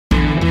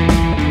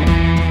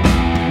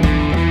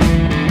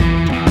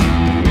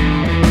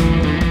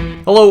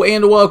Hello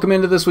and welcome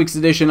into this week's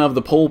edition of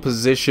The Pole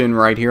Position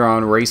right here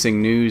on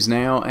Racing News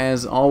Now.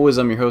 As always,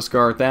 I'm your host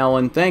Garth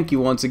Allen. Thank you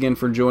once again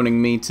for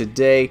joining me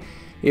today.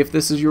 If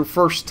this is your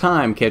first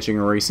time catching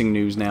a Racing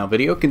News Now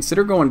video,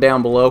 consider going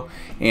down below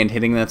and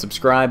hitting that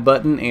subscribe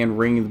button and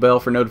ringing the bell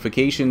for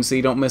notifications so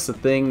you don't miss a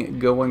thing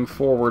going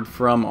forward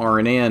from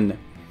RNN.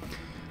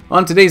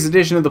 On today's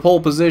edition of The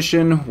Pole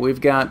Position, we've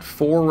got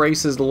 4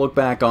 races to look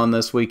back on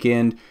this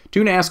weekend.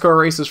 2 NASCAR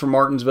races from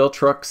Martinsville,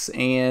 trucks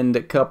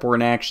and Cup were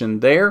in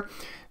action there.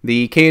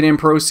 The K&N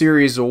Pro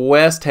Series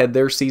West had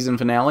their season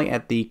finale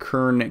at the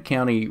Kern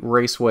County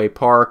Raceway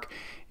Park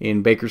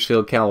in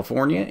Bakersfield,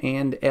 California,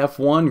 and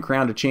F1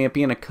 crowned a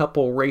champion a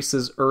couple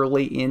races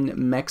early in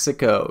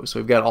Mexico. So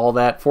we've got all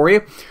that for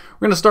you.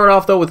 We're going to start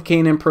off though with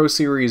K&N Pro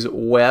Series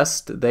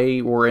West.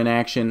 They were in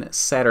action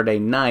Saturday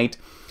night.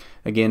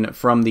 Again,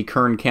 from the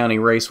Kern County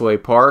Raceway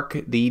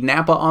Park, the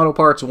Napa Auto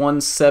Parts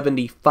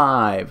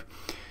 175.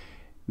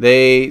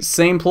 The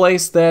same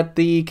place that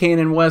the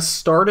K&N West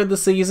started the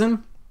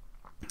season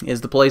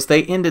is the place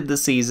they ended the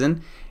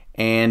season,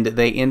 and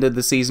they ended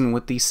the season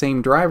with the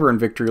same driver in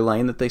victory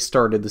lane that they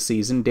started the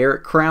season.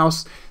 Derek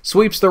Kraus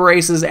sweeps the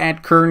races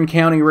at Kern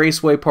County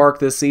Raceway Park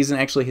this season,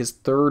 actually his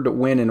 3rd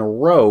win in a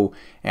row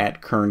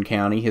at Kern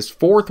County. His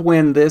 4th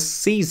win this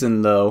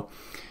season, though.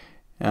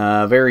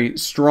 Very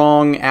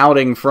strong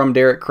outing from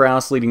Derek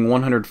Kraus, leading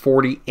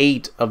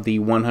 148 of the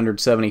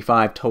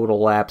 175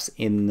 total laps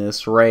in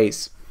this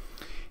race.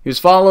 He was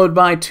followed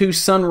by 2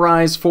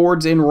 Sunrise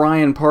Fords in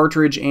Ryan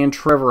Partridge and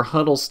Trevor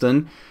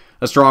Huddleston.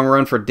 A strong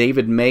run for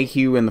David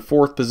Mayhew in the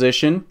 4th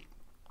position.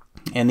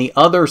 And the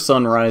other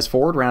Sunrise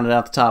Ford rounded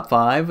out the top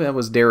 5. That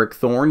was Derek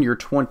Thorne, your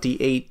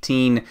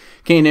 2018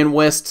 K&N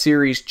West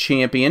Series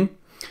champion.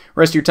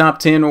 Rest of your top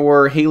 10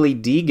 were Haley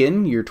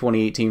Deegan, your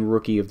 2018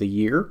 Rookie of the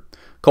Year.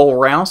 Cole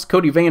Rouse,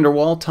 Cody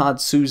Vanderwall, Todd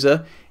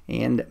Souza,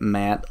 and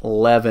Matt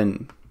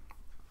Levin.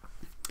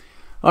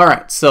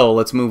 Alright, so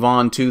let's move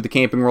on to the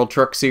Camping World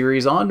Truck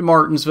Series on to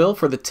Martinsville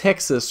for the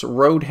Texas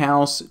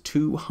Roadhouse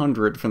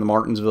 200 from the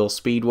Martinsville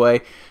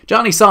Speedway.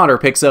 Johnny Sauter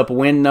picks up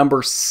win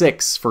number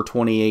 6 for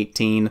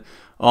 2018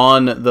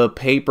 on the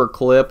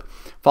paperclip,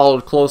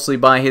 followed closely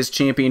by his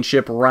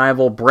championship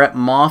rival Brett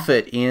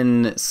Moffitt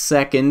in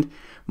 2nd.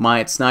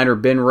 Myatt Snyder,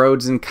 Ben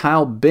Rhodes, and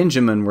Kyle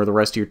Benjamin were the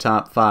rest of your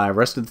top 5.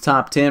 Rest of the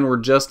top 10 were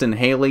Justin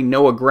Haley,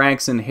 Noah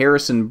Gregson,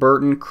 Harrison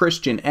Burton,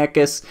 Christian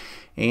Eckes,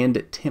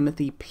 and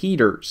Timothy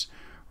Peters.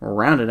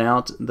 Rounded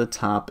out the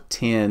top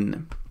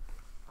 10.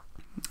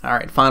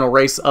 Alright, final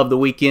race of the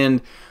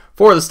weekend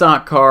for the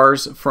stock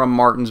cars from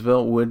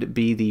Martinsville would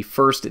be the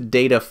first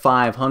Data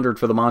 500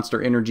 for the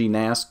Monster Energy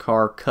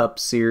NASCAR Cup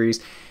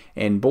Series.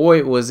 And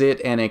boy, was it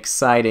an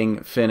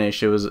exciting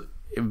finish. It was a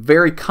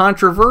very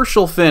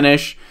controversial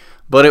finish,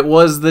 but it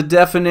was the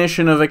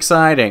definition of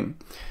exciting.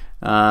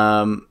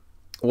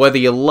 Whether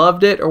you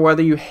loved it or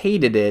whether you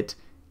hated it,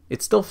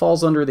 it still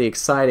falls under the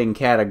exciting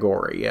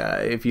category.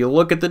 If you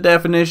look at the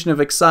definition of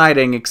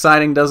exciting,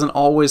 exciting doesn't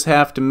always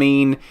have to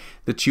mean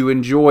that you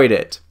enjoyed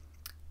it.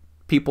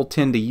 People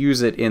tend to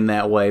use it in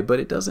that way,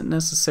 but it doesn't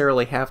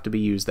necessarily have to be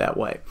used that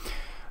way.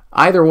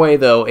 Either way,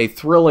 though, a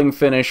thrilling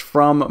finish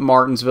from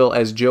Martinsville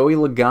as Joey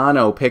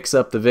Logano picks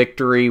up the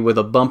victory with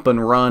a bump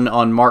and run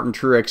on Martin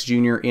Truex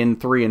Jr. in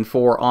 3 and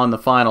 4 on the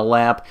final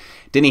lap.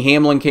 Denny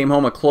Hamlin came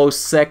home a close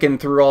 2nd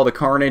through all the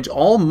carnage,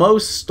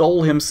 almost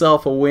stole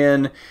himself a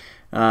win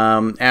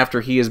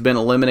after he has been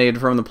eliminated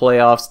from the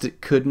playoffs.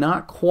 Could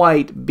not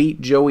quite beat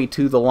Joey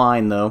to the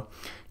line, though.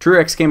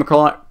 Truex came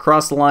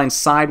across the line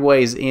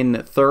sideways in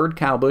 3rd.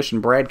 Kyle Busch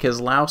and Brad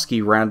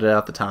Keselowski rounded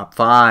out the top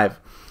 5.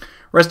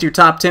 Rest of your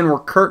top 10 were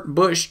Kurt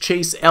Busch,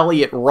 Chase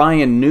Elliott,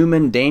 Ryan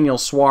Newman, Daniel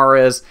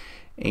Suarez,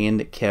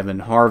 and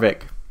Kevin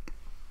Harvick.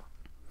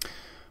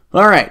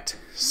 Alright,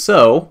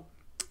 so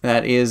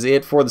that is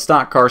it for the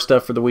stock car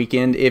stuff for the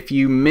weekend. If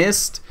you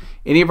missed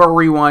any of our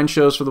rewind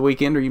shows for the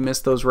weekend, or you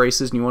missed those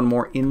races and you want a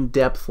more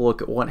in-depth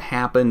look at what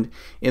happened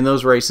in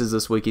those races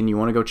this weekend, you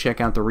want to go check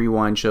out the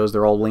rewind shows.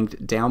 They're all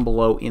linked down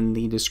below in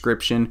the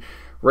description.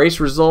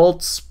 Race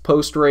results,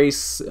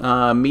 post-race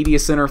media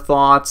center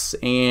thoughts,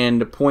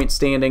 and point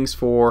standings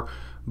for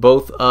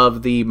both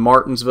of the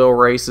Martinsville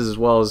races, as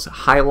well as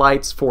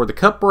highlights for the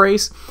Cup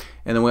race.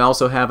 And then we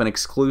also have an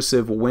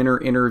exclusive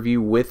winner interview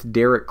with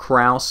Derek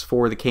Kraus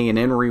for the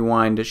K&N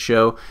Rewind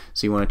Show,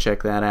 so you want to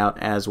check that out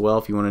as well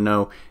if you want to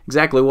know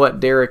exactly what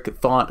Derek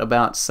thought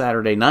about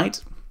Saturday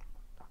night.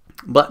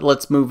 But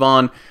let's move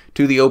on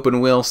to the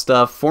open wheel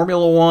stuff.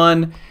 Formula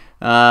One.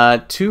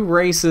 2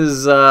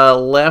 races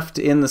left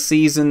in the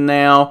season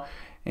now,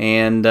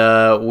 and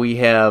we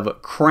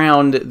have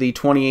crowned the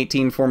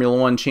 2018 Formula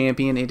One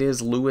champion. It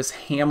is Lewis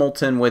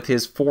Hamilton with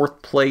his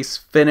 4th place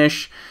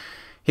finish.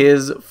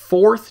 His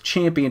 4th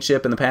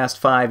championship in the past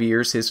 5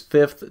 years, his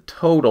 5th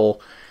total.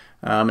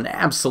 An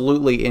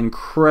absolutely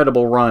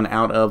incredible run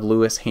out of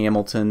Lewis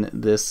Hamilton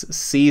this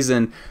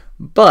season.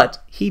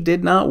 But he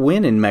did not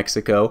win in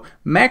Mexico.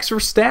 Max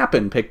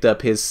Verstappen picked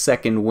up his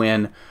 2nd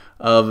win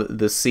of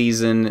the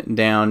season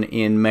down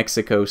in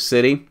Mexico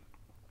City.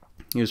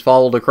 He was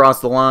followed across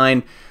the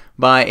line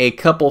by a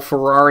couple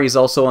Ferraris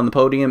also on the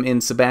podium in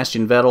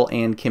Sebastian Vettel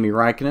and Kimi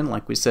Räikkönen.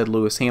 Like we said,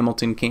 Lewis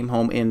Hamilton came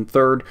home in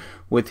third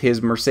with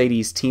his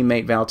Mercedes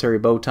teammate Valtteri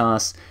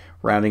Bottas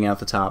rounding out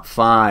the top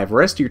 5.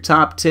 Rest of your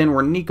top 10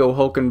 were Nico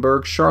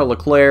Hülkenberg, Charles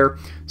Leclerc,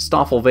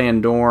 Stoffel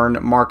Van Dorn,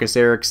 Marcus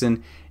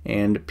Ericsson,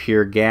 and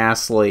Pierre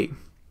Gasly.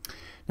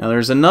 Now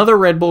there's another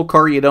Red Bull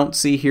car you don't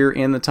see here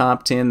in the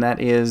top 10. That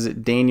is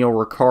Daniel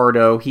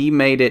Ricciardo. He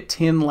made it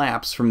 10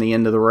 laps from the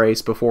end of the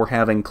race before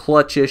having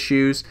clutch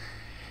issues,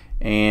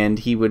 and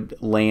he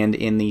would land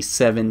in the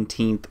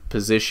 17th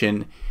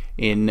position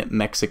in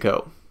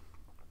Mexico.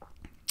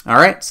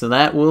 Alright, so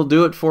that will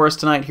do it for us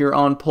tonight here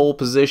on Pole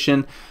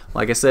Position.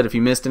 Like I said, if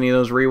you missed any of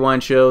those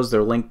rewind shows,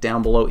 they're linked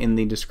down below in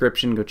the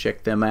description. Go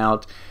check them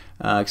out.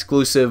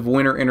 Exclusive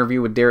winter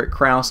interview with Derek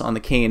Kraus on the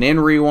K&N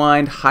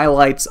Rewind.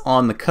 Highlights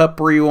on the Cup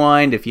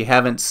Rewind. If you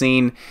haven't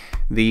seen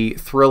the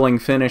thrilling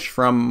finish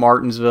from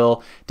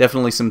Martinsville,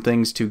 definitely some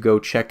things to go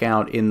check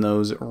out in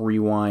those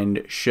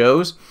rewind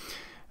shows.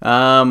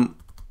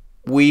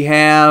 We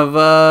have,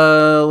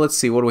 let's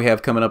see, what do we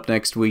have coming up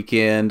next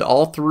weekend?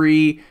 All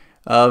 3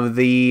 of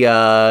the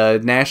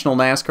National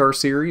NASCAR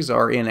Series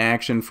are in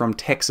action from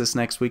Texas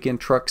next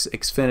weekend. Trucks,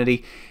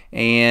 Xfinity,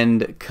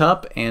 and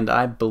Cup. And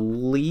I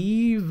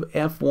believe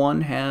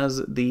F1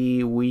 has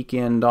the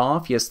weekend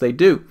off. Yes, they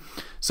do.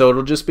 So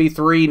it'll just be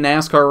 3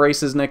 NASCAR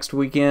races next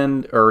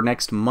weekend, or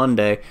next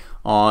Monday,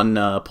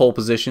 on Pole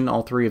Position,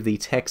 all 3 of the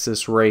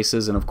Texas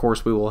races. And of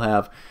course, we will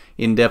have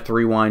in-depth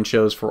rewind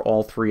shows for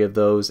all 3 of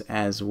those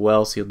as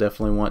well, so you'll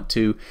definitely want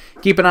to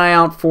keep an eye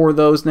out for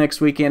those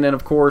next weekend. And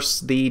of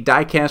course, the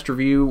diecast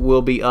review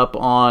will be up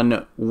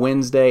on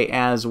Wednesday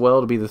as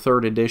well. To be the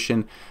 3rd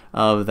edition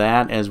of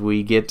that as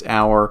we get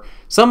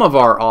some of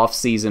our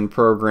off-season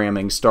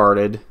programming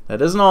started.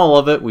 That isn't all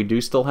of it. We do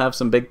still have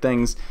some big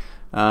things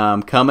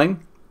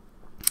coming.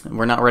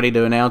 We're not ready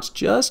to announce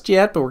just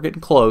yet, but we're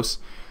getting close.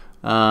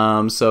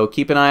 So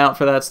keep an eye out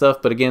for that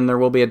stuff. But again, there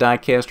will be a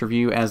diecast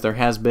review, as there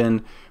has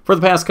been for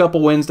the past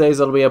couple Wednesdays.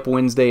 That'll be up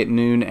Wednesday at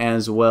noon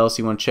as well,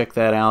 so you want to check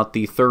that out.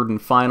 The 3rd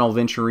and final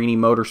Venturini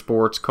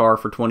Motorsports car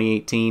for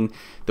 2018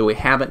 that we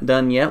haven't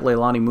done yet,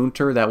 Leilani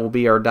Munter, that will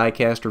be our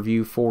diecast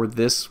review for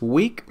this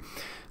week.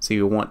 So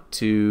you'll want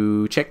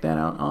to check that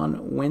out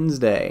on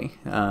Wednesday.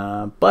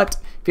 But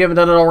if you haven't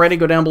done it already,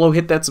 go down below,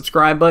 hit that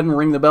subscribe button,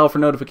 ring the bell for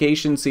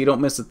notifications so you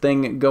don't miss a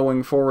thing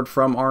going forward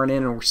from RNN.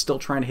 And we're still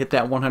trying to hit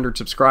that 100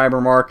 subscriber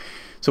mark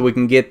so we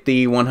can get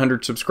the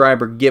 100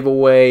 subscriber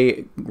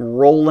giveaway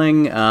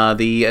rolling.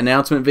 The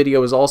announcement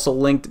video is also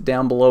linked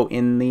down below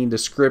in the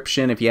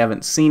description if you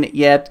haven't seen it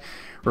yet.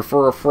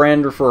 Refer a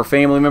friend, refer a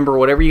family member,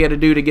 whatever you got to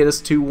do to get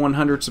us to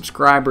 100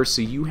 subscribers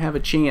so you have a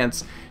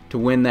chance to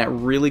win that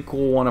really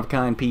cool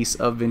one-of-a-kind piece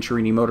of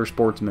Venturini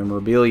Motorsports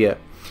memorabilia.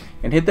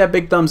 And hit that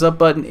big thumbs up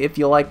button if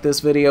you like this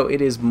video.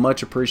 It is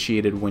much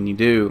appreciated when you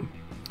do.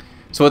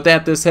 So with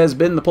that, this has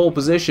been the Pole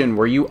Position,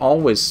 where you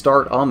always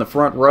start on the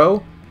front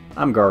row.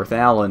 I'm Garth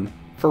Allen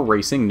for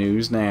Racing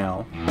News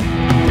Now.